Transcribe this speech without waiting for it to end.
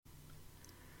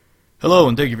Hello,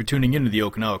 and thank you for tuning in to the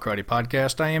Okinawa Karate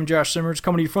Podcast. I am Josh Simmers,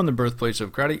 coming to you from the birthplace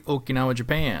of karate, Okinawa,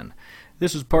 Japan.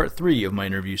 This is part 3 of my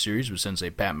interview series with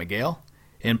Sensei Pat Miguel.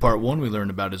 In part 1, we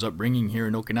learned about his upbringing here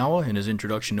in Okinawa and his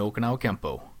introduction to Okinawa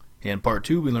Kempo. In part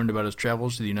 2, we learned about his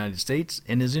travels to the United States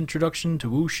and his introduction to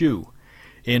Wushu.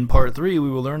 In part 3, we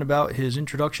will learn about his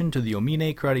introduction to the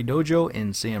Omine Karate Dojo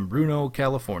in San Bruno,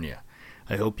 California.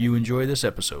 I hope you enjoy this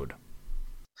episode.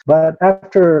 But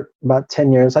after about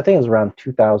 10 years, I think it was around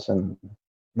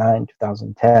 2009,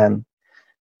 2010,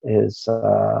 is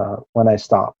when I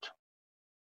stopped.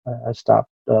 I stopped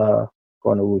going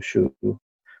to Wushu.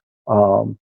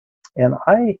 And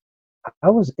I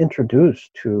was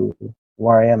introduced to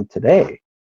where I am today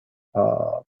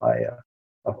by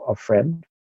a friend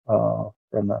there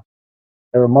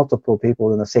were multiple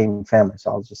people in the same family,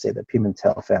 so I'll just say the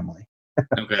Pimentel family.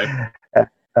 Okay.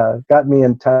 Got me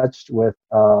in touch with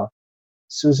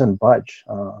Susan Budge.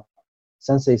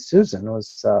 Sensei Susan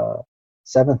was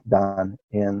 7th Dan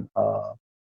in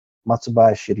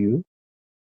Matsubaya Shiryu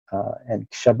and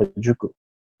Kishaba Juku.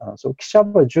 So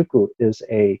Kishaba Juku is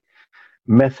a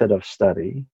method of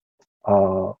study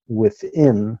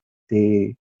within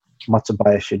the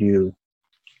Matsubaya Shiryu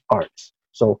arts.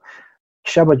 So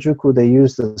Kishaba Juku, they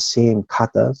use the same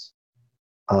katas,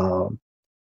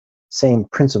 same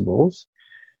principles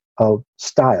of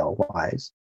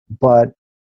style-wise, but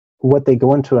what they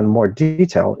go into in more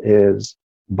detail is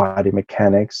body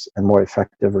mechanics and more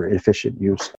effective or efficient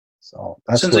use. So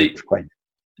that's what's quite.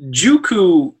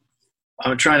 Juku,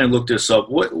 I'm trying to look this up.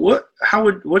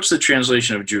 What's the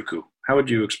translation of Juku? How would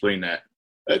you explain that?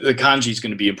 The kanji is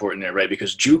going to be important there, right?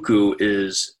 Because Juku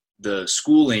is the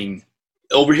schooling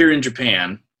over here in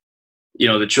Japan. You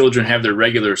know, the children have their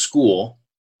regular school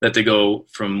that they go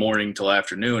from morning till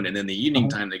afternoon, and then the evening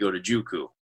time they go to Juku.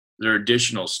 There are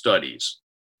additional studies.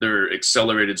 There are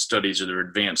accelerated studies or there are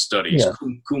advanced studies. Yeah.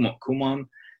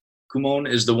 Kumon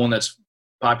is the one that's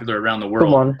popular around the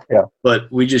world. Kumon, yeah.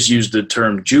 But we just use the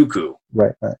term Juku.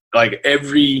 Right. Like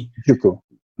every Juku.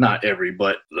 Not every,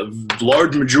 but a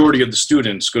large majority of the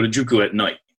students go to Juku at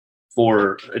night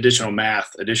for additional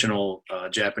math, additional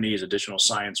Japanese, additional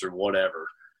science, or whatever.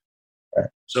 Right.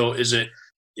 So is it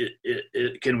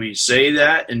can we say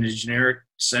that in a generic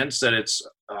sense that it's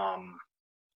a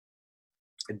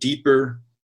deeper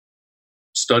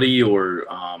study or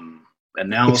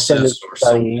analysis or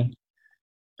something?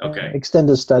 Okay.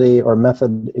 Extended study or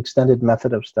extended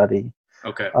method of study.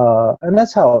 Okay. And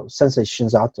that's how Sensei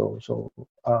Shinzato, so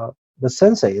the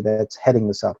sensei that's heading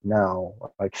this up now,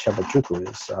 like Shabajuku,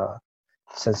 is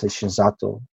Sensei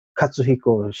Shinzato,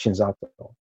 Katsuhiko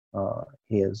Shinzato.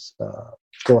 He is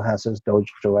still has his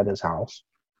dojo at his house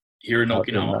here in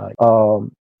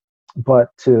Okinawa. But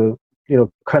to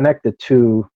connect the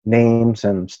two names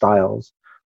and styles,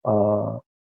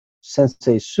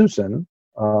 Sensei Susan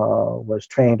was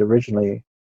trained originally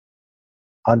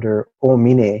under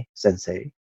Omine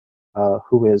Sensei,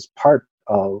 who is part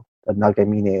of the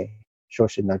Nagamine,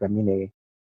 Shoshin Nagamine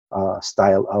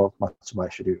style of Matsubaya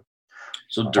Shiryu.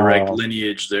 So direct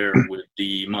lineage there with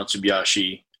the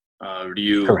Matsubayashi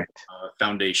Ryu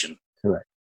foundation. Correct.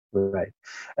 Right.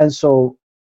 And so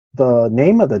the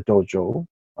name of the dojo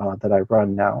that I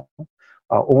run now,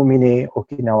 Omine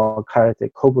Okinawa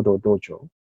Karate Kobudo Dojo.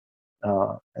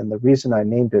 And the reason I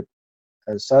named it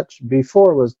as such,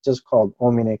 before it was just called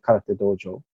Omine Karate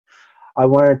Dojo. I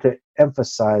wanted to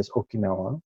emphasize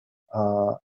Okinawa,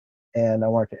 and I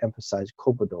wanted to emphasize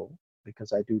Kobudo,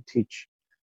 because I do teach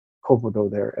Kobudo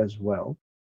there as well.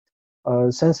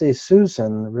 Sensei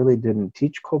Susan really didn't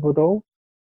teach Kobudo.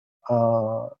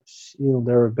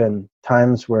 There have been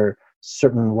times where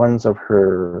certain ones of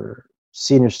her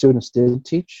senior students did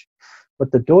teach,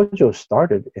 but the dojo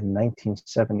started in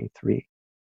 1973.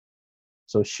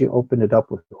 So she opened it up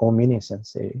with Omine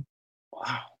Sensei.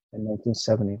 Wow. In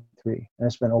 1973, and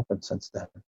it's been open since then.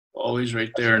 Always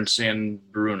right there in San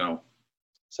Bruno.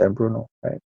 San Bruno,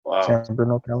 right? Wow. San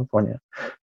Bruno, California.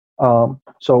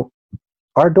 So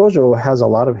our dojo has a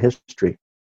lot of history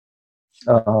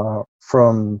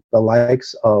from the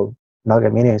likes of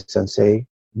Nagamine Sensei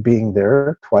being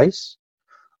there twice,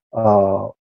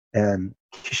 and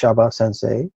Kishaba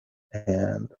Sensei,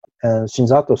 and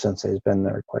Shinzato Sensei has been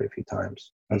there quite a few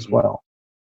times as well.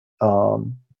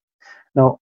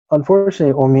 Now,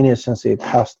 unfortunately, Omine Sensei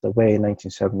passed away in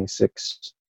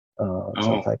 1976,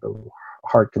 some type of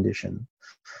heart condition.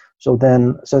 So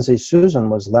then Sensei Susan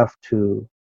was left to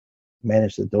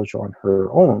manage the dojo on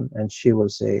her own, and she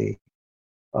was a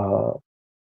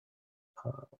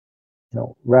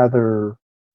rather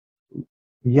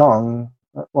young,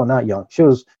 well, not young. She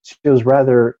was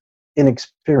rather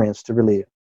inexperienced to really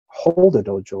hold a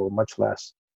dojo, much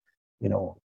less,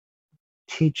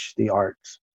 teach the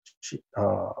arts. She,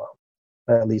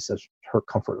 at least at her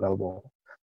comfort level.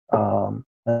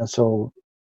 And so,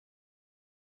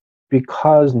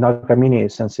 because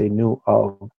Nagamine sensei knew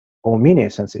of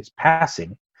Omine sensei's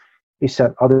passing, he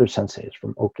sent other senseis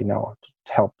from Okinawa to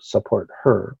help support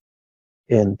her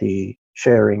in the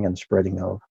sharing and spreading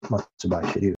of Matsubai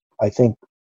Shiryu. I think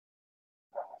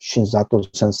Shinzato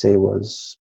sensei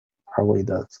was probably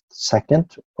the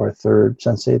second or third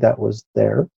sensei that was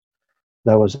there,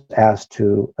 that was asked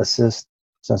to assist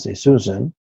Sensei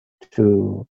Susan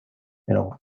to,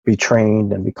 be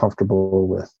trained and be comfortable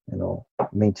with,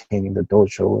 maintaining the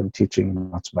dojo and teaching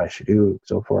Matsubai Shiryu and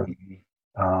so forth.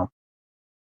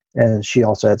 And she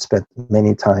also had spent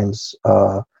many times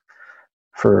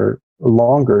for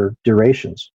longer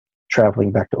durations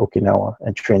traveling back to Okinawa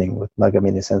and training with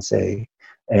Nagamine sensei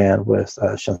and with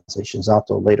Sensei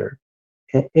Shinzato later.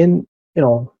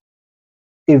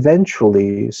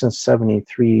 Eventually, since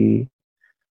 73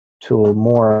 to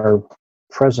more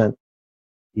present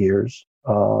years,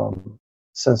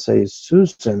 Sensei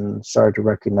Susan started to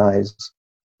recognize,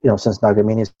 since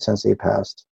Nagamine sensei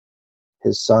passed,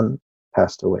 his son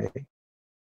passed away.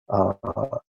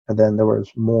 And then there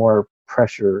was more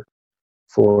pressure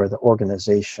for the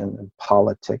organization and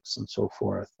politics and so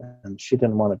forth. And she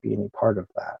didn't want to be any part of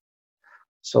that.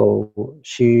 So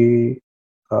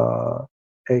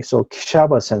so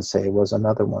Kishaba sensei was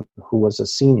another one who was a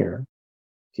senior.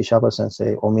 Kishaba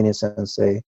sensei, Omine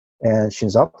sensei, and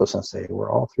Shinzato sensei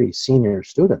were all three senior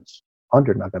students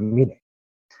under Nagamine.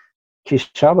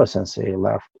 Kishaba sensei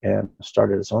left and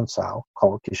started his own sao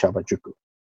called Kishaba Juku.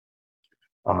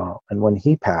 And when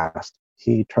he passed,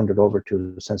 he turned it over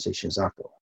to Sensei Shinzato.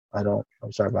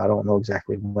 I'm sorry, but I don't know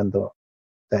exactly when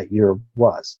that year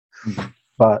was. Mm-hmm.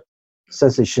 But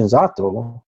Sensei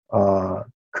Shinzato,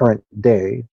 current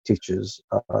day, teaches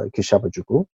Kishaba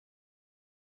Juku,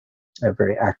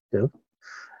 very active.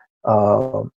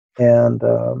 And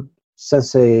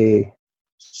Sensei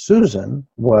Susan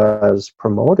was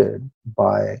promoted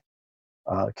by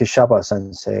Kishaba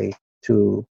sensei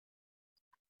to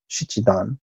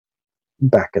Shichidan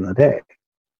back in the day.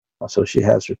 So she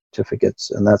has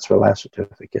certificates, and that's her last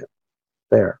certificate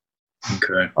there.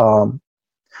 Okay.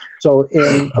 So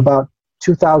in about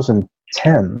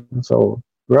 2010, so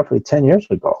roughly 10 years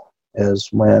ago, is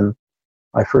when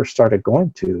I first started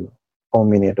going to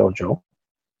Omine Dojo,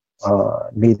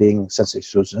 meeting Sensei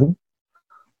Susan.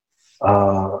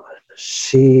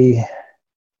 She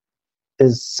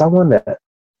is someone that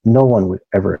no one would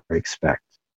ever expect.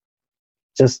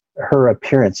 Just her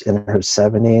appearance in her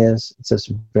 70s, it's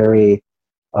just very,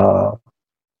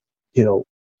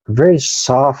 very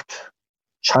soft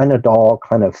China doll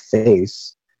kind of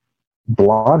face,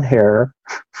 blonde hair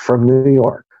from New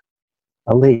York,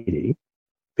 a lady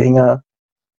being a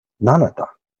nanata.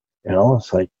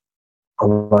 It's like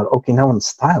about Okinawan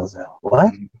styles.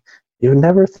 What? You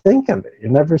never think of it.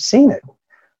 You've never seen it.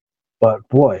 But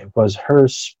boy, was her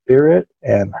spirit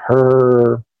and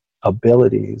her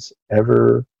abilities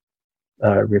ever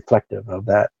reflective of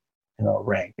that,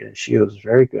 rank. And she was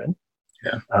very good.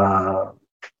 Yeah.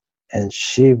 And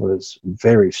she was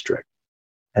very strict.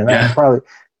 And that probably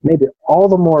maybe all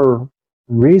the more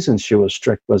reason she was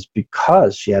strict was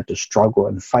because she had to struggle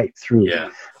and fight through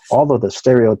all of the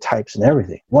stereotypes and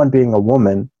everything. One being a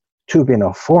woman, two being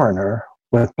a foreigner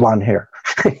with blonde hair,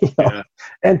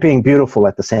 and being beautiful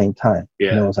at the same time.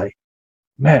 Yeah. It was like,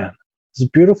 man, this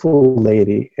beautiful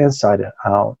lady inside and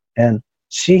out. And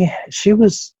she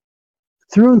was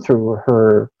through and through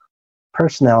her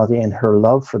personality and her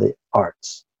love for the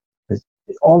arts,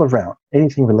 all around,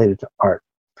 anything related to art.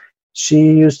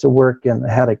 She used to work and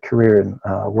had a career in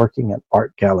working at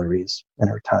art galleries in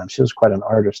her time. She was quite an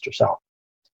artist herself,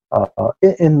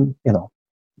 in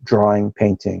drawing,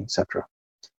 painting, etc.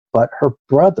 But her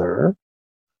brother,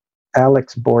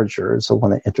 Alex Borger, is the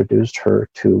one that introduced her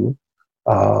to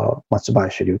Matsubai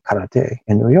Shiryu Karate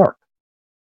in New York.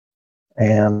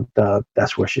 And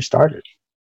that's where she started.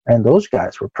 And those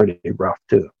guys were pretty rough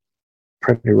too,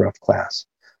 pretty rough class.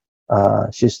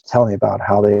 She's telling me about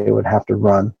how they would have to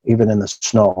run, even in the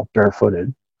snow,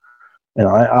 barefooted.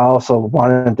 I also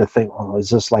wanted to think, well, is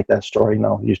this like that story?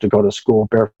 Used to go to school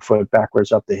barefoot,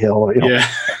 backwards up the hill.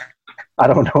 I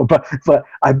don't know, but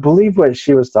I believe what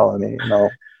she was telling me.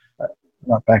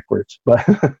 Not backwards, but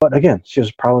again, she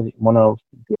was probably one of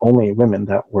the only women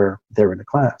that were there in the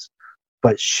class.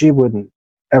 But she wouldn't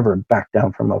ever back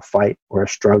down from a fight or a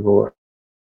struggle or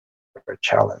a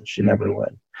challenge. She never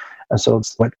would. And so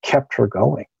it's what kept her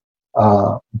going.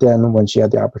 Then when she had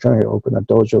the opportunity to open a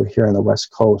dojo here in the West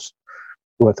Coast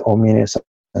with Omine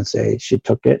Sensei, she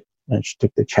took it and she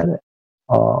took the channel.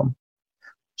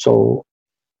 So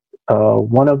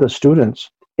one of the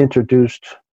students introduced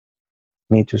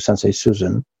me to Sensei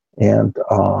Susan, and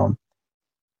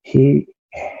he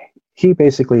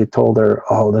basically told her,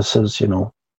 "Oh, this is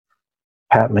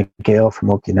Pat McGill from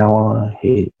Okinawa.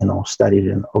 He studied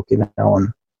in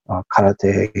Okinawan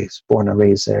karate. He's born and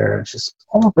raised there." And she's,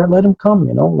 "Oh, but let him come.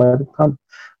 Let him come.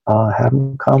 Have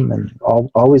him come, and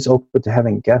always open to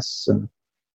having guests." And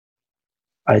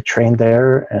I trained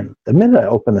there, and the minute I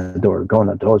opened the door to go in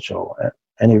the dojo,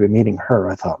 and even meeting her,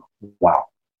 I thought, wow,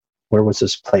 where was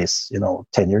this place,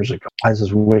 10 years ago? I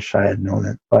just wish I had known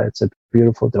it. But it's a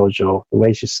beautiful dojo. The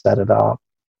way she set it up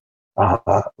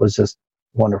was just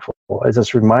wonderful. It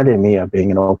just reminded me of being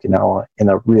in Okinawa in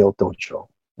a real dojo,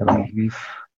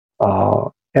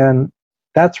 and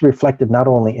that's reflected not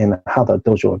only in how the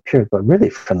dojo appeared, but really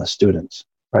from the students,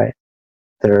 right?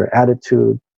 Their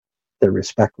attitude, their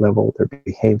respect level, their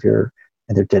behavior,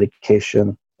 and their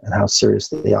dedication, and how serious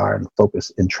they are and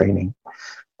focused in training.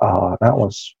 That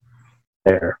was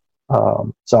there.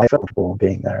 So I felt comfortable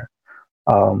being there.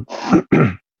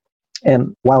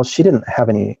 And while she didn't have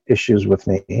any issues with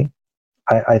me,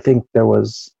 I think it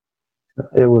was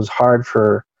hard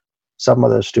for some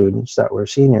of the students that were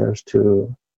seniors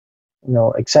to,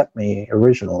 accept me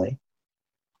originally.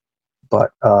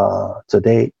 But to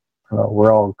date,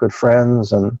 we're all good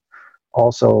friends, and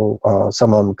also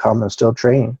some of them come and still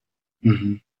train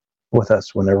with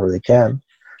us whenever they can.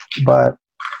 But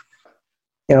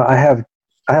I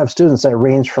have students that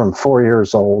range from 4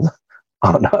 years old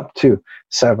on up to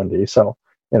 70. So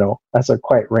that's a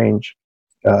quite range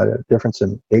difference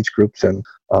in age groups and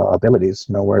abilities.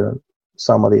 Where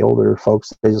some of the older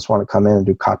folks, they just want to come in and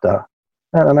do kata,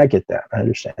 and I get that. I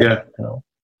understand. Yeah.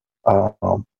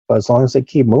 But as long as they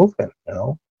keep moving,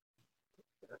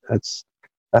 that's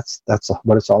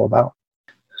what it's all about.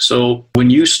 So when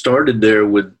you started there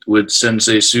with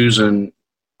Sensei Susan,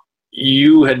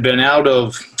 you had been out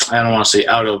of, I don't want to say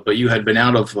out of, but you had been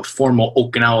out of a formal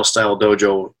Okinawa style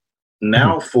dojo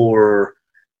now for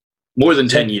more than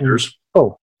 10 years.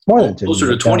 Oh, more than 10 closer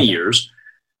years. to 20 years.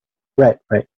 Right.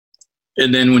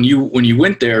 And then when you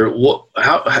went there,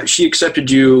 how she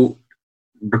accepted you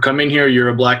for coming here? You're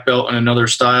a black belt in another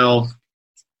style.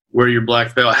 Wear your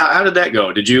black belt. How did that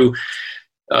go? Did you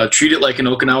treat it like an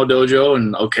Okinawa dojo?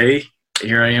 And okay,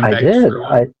 here I am. I did.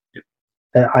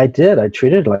 I did. I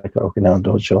treated it like an Okinawa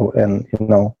dojo, and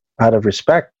out of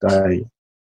respect,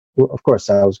 of course,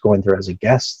 I was going there as a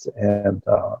guest, and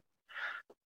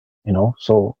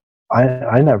so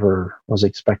I never was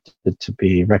expected to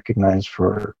be recognized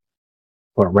for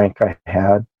what rank I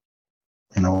had,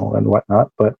 and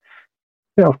whatnot. But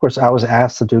of course, I was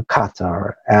asked to do kata,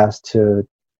 or asked to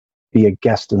be a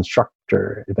guest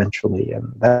instructor eventually,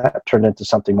 and that turned into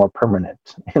something more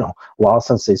permanent. While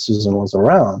Sensei Susan was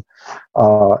around,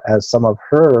 as some of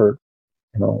her,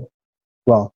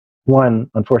 well, one,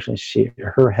 unfortunately,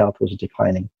 her health was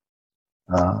declining,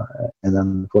 and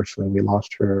then unfortunately we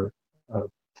lost her a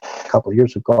couple of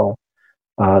years ago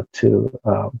to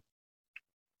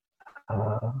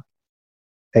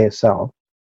ASL.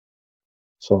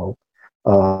 So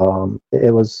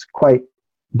it was quite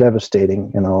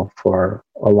devastating, for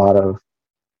a lot of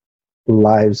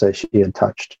lives that she had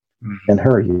touched in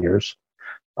her years.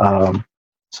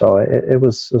 So it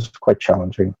was quite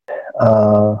challenging.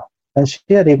 And she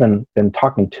had even been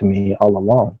talking to me all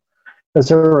along, because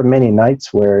there were many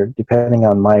nights where, depending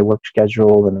on my work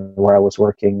schedule and where I was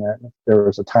working, there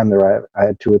was a time there I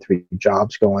had 2 or 3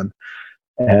 jobs going,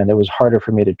 and it was harder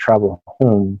for me to travel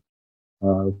home. It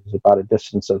was about a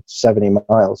distance of 70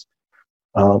 miles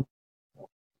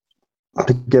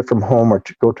to get from home or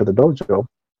to go to the dojo.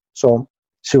 So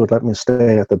she would let me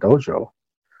stay at the dojo.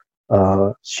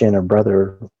 She and her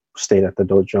brother stayed at the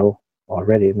dojo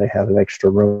already, and they had an extra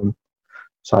room.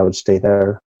 So I would stay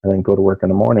there and then go to work in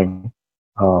the morning.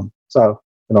 So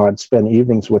I'd spend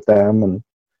evenings with them and,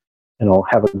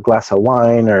 have a glass of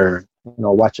wine, or,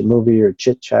 watch a movie or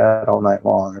chit chat all night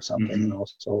long or something,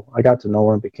 So I got to know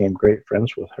her and became great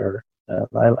friends with her. And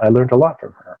I learned a lot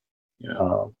from her.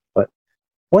 Yeah. But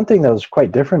one thing that was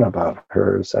quite different about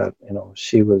her is that,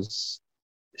 she was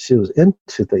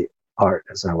into the art,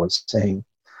 as I was saying.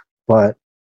 But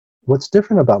what's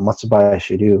different about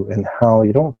Matsubayashi Ryu, and how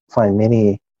you don't find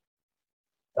many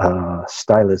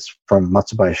stylists from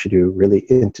Matsubayashi Ryu really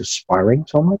into sparring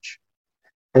so much,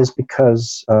 is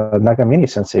because Nagamine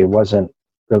Sensei wasn't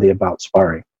really about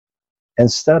sparring.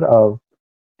 Instead of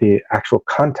the actual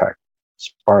contact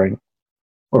sparring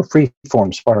or free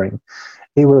form sparring,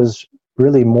 he was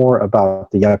really more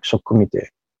about the yakusho kumite.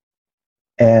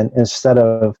 And instead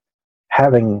of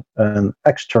having an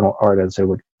external art, as they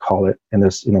would call it, in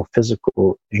this,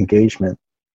 physical engagement,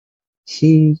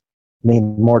 he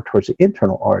leaned more towards the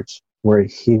internal arts, where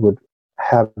he would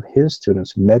have his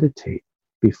students meditate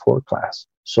before class.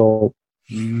 So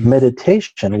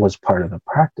meditation was part of the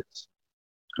practice.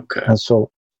 Okay. And so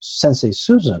Sensei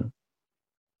Susan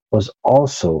was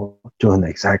also doing the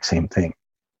exact same thing.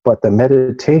 But the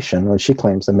meditation, when she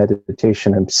claims the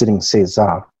meditation and sitting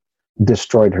seiza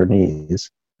destroyed her knees.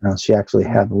 She actually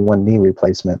had one knee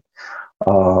replacement.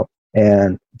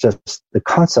 And just the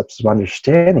concepts of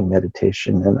understanding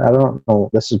meditation, and I don't know,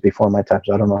 this is before my time,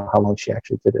 so I don't know how long she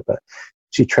actually did it, but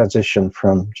she transitioned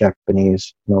from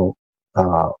Japanese,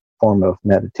 form of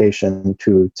meditation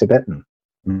to Tibetan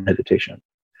meditation.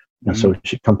 And so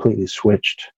she completely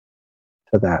switched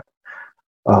to that.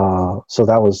 So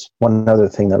that was one other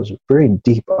thing that was very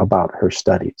deep about her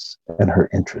studies and her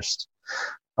interest.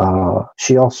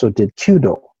 She also did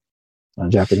Kyudo,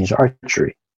 Japanese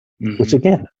archery, which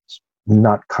again is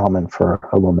not common for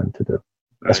a woman to do,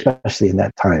 especially in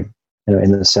that time,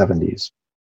 in the 70s,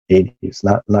 80s,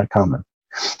 not common.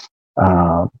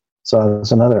 So it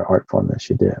was another art form that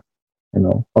she did,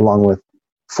 along with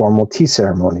formal tea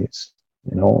ceremonies,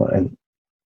 and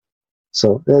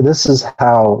so this is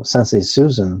how Sensei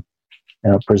Susan,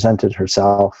 presented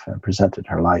herself and presented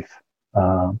her life.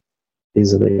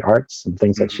 These are the arts and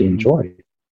things that she enjoyed.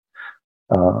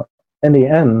 In the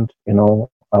end,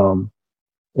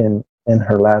 in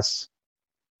her last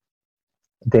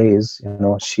days,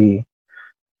 she,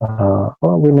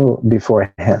 we knew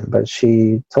beforehand, but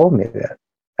she told me that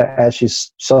as she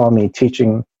saw me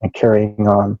teaching and carrying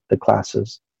on the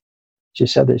classes, she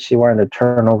said that she wanted to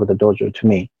turn over the dojo to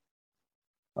me,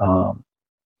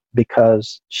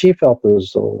 because she felt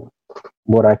as though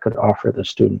what I could offer the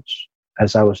students,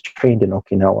 as I was trained in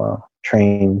Okinawa,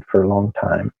 trained for a long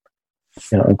time,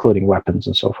 including weapons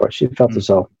and so forth, she felt as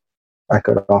though I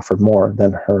could offer more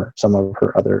than some of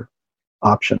her other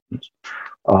options.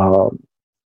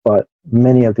 But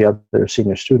many of the other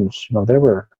senior students, they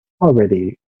were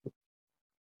already,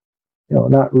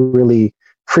 not really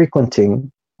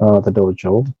frequenting the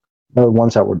dojo, the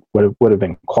ones that would have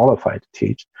been qualified to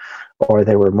teach, or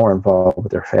they were more involved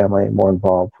with their family, more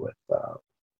involved with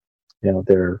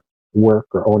their work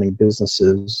or owning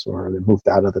businesses, or they moved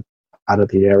out of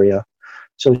the area.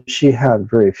 So she had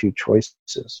very few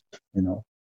choices,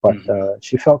 but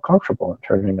she felt comfortable in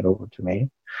turning it over to me,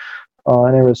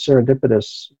 and it was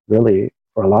serendipitous, really,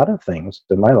 for a lot of things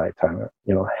in my lifetime.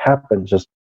 Happened just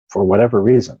for whatever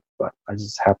reason, but I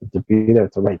just happened to be there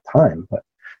at the right time. But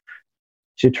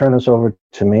she turned this over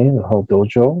to me, the whole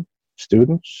dojo,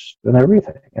 students, and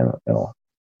everything.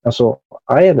 And so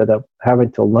I ended up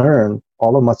having to learn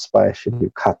all of Matsubayashi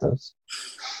Shiryu katas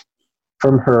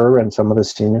from her and some of the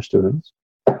senior students.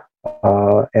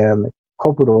 And the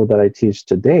kobudo that I teach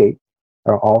to date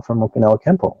are all from Okinawa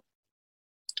Kempo.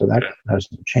 So that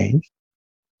hasn't changed.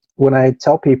 When I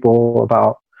tell people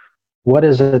about what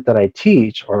is it that I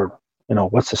teach, or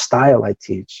what's the style I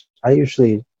teach, I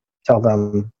usually tell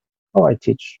them, I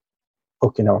teach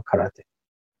Okinawa karate.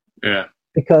 Yeah.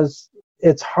 Because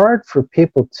it's hard for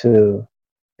people to,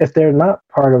 if they're not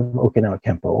part of Okinawa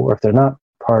Kempo, or if they're not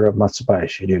part of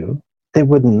Matsubayashi Shiryu, they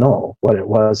wouldn't know what it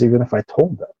was, even if I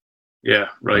told them. Yeah,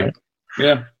 right.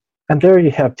 Yeah. And there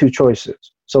you have two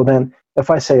choices. So then, if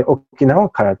I say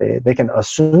Okinawa karate, they can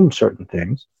assume certain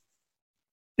things.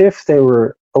 If they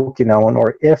were Okinawan,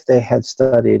 or if they had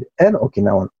studied an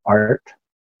Okinawan art,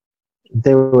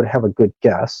 they would have a good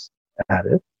guess at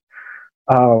it.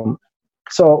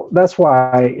 So that's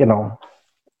why,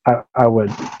 I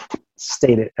would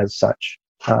state it as such.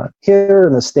 Here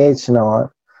in the States,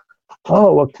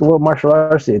 what martial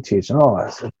arts do you teach?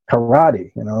 It's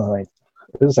karate.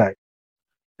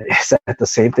 Is that the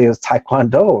same thing as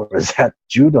taekwondo, or is that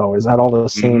judo, or is that all the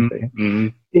same thing?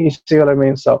 Mm-hmm. You see what I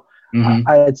mean? So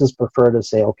I just prefer to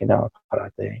say Okinawa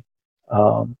karate,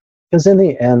 because in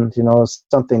the end,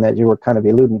 something that you were kind of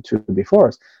alluding to before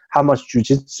is how much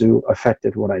jujitsu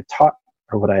affected what I taught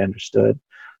or what I understood.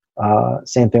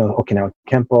 Same thing with Okinawa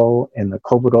Kempo and the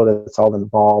kobudo that's all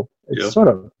involved. It's sort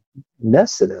of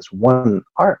nested as one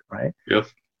art, right? Yep.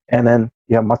 And then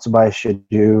you have Matsubayashi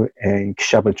Shiryu and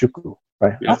Kishabajuku,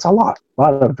 right? Yep. That's a lot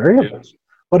of variables. Yep.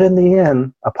 But in the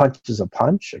end, a punch is a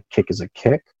punch, a kick is a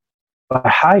kick. But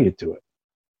how you do it,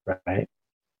 right,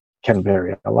 can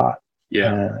vary a lot.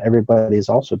 Yeah. And everybody is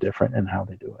also different in how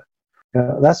they do it.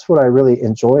 That's what I really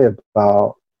enjoy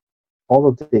about all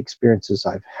of the experiences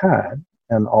I've had,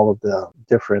 and all of the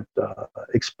different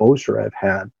exposure I've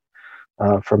had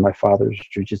from my father's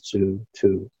jiu-jitsu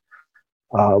to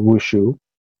wushu,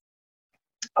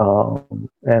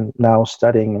 and now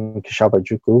studying in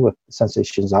Kishabajuku with Sensei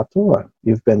Shinzato.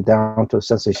 You've been down to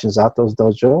Sensei Shinzato's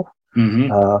dojo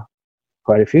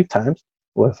quite a few times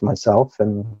with myself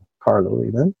and Carlo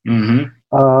even.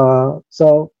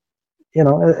 So,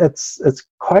 it's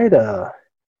quite a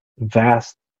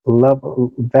vast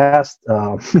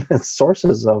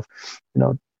sources of,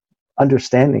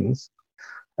 understandings.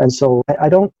 And so I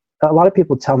don't, a lot of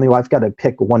people tell me, well, I've got to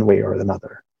pick one way or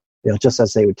another, just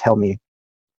as they would tell me,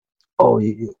 oh,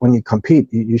 when you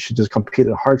compete, you should just compete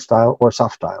in hard style or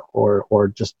soft style, or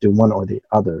just do one or the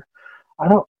other. I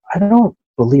don't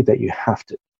believe that you have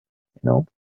to,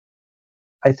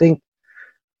 I think,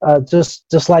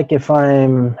 just like if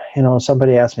I'm,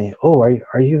 somebody asks me, oh,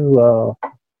 are you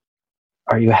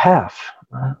half?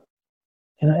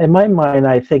 In my mind,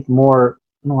 I think more,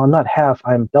 no, I'm not half,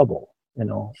 I'm double.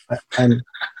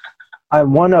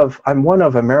 I'm one of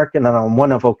American and I'm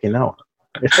one of Okinawa.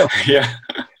 Yeah.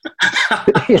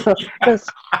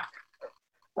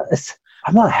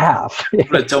 I'm not half. I'm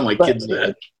gonna tell my kids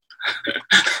that.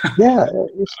 Yeah,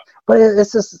 but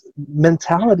it's this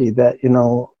mentality that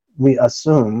we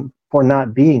assume for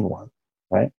not being one,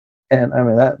 right? And I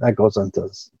mean that goes into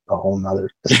a whole nother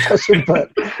discussion,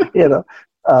 but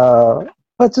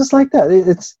but just like that,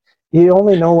 it's you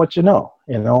only know what you know,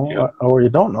 or you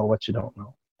don't know what you don't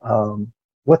know.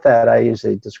 With that, I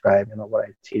usually describe what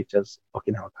I teach as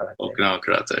Okinawa Karate. Okinawa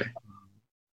Karate.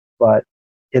 But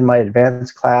in my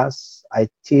advanced class, I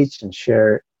teach and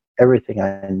share everything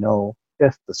I know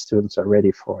if the students are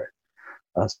ready for it.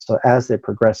 So as they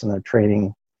progress in their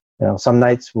training, some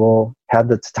nights we'll have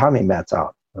the tatami mats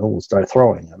out and we'll start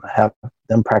throwing, and I have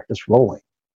them practice rolling,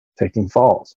 taking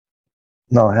falls.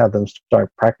 And I'll have them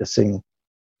start practicing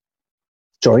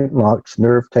joint locks,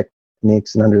 nerve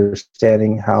techniques, and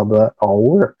understanding how that all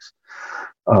works.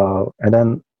 And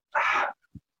then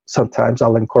sometimes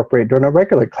I'll incorporate during a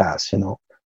regular class,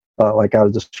 like I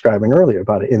was describing earlier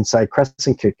about an inside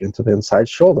crescent kick into the inside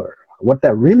shoulder, what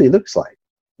that really looks like,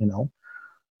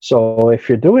 So if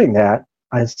you're doing that,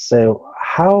 I say,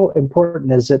 how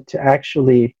important is it to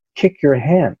actually kick your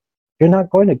hand? You're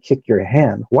not going to kick your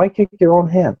hand. Why kick your own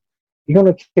hand? You're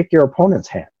going to kick your opponent's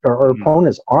hand or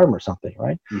opponent's arm or something,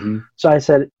 right? Mm-hmm. So I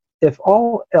said, if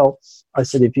all else,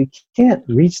 if you can't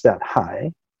reach that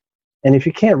high, and if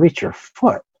you can't reach your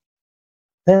foot,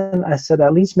 then I said,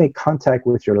 at least make contact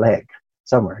with your leg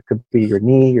somewhere. It could be your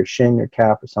knee, your shin, your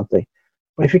calf, or something.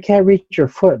 But if you can't reach your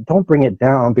foot, don't bring it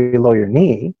down below your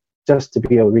knee just to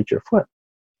be able to reach your foot.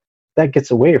 That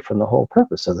gets away from the whole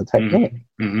purpose of the technique,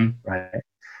 right?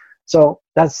 So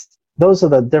those are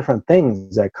the different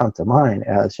things that come to mind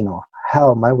as,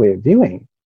 how my way of viewing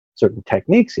certain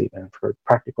techniques, even for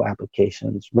practical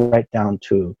applications, right down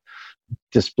to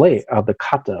display of the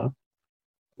kata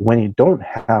when you don't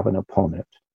have an opponent,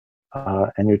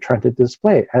 and you're trying to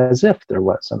display as if there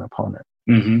was an opponent.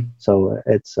 So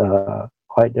it's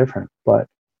quite different. But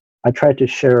I try to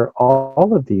share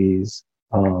all of these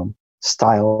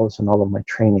styles and all of my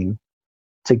training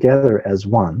together as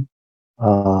one.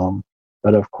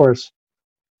 But of course,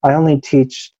 I only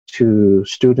teach to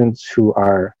students who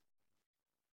are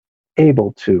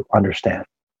able to understand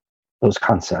those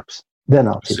concepts. Then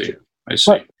I'll teach you. I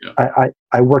see. Yeah.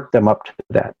 I work them up to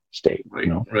that state. Right.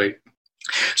 Right.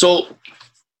 So,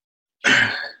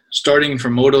 starting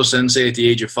from Moto Sensei at the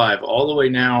age of 5, all the way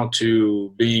now to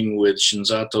being with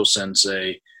Shinzato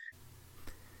Sensei.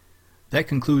 That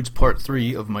concludes part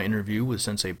 3 of my interview with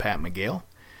Sensei Pat Miguel.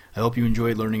 I hope you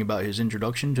enjoyed learning about his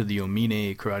introduction to the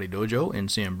Omine Karate Dojo in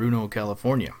San Bruno,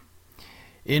 California.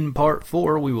 In part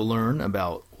 4, we will learn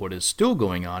about what is still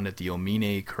going on at the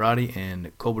Omine Karate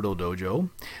and Kobudo Dojo,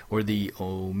 or the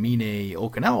Omine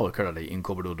Okinawa Karate and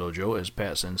Kobudo Dojo, as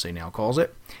Pat Sensei now calls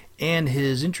it, and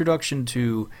his introduction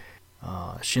to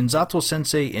Shinzato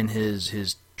Sensei and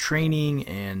his training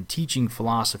and teaching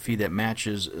philosophy that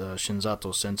matches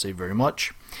Shinzato Sensei very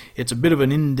much. It's a bit of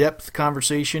an in-depth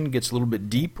conversation, gets a little bit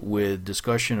deep with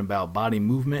discussion about body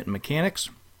movement and mechanics.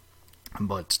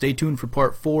 But stay tuned for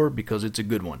part 4 because it's a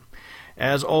good one.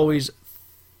 As always,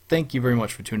 thank you very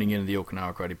much for tuning in to the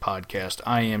Okinawa Karate Podcast.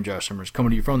 I am Josh Summers,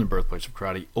 coming to you from the birthplace of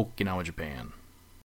karate, Okinawa, Japan.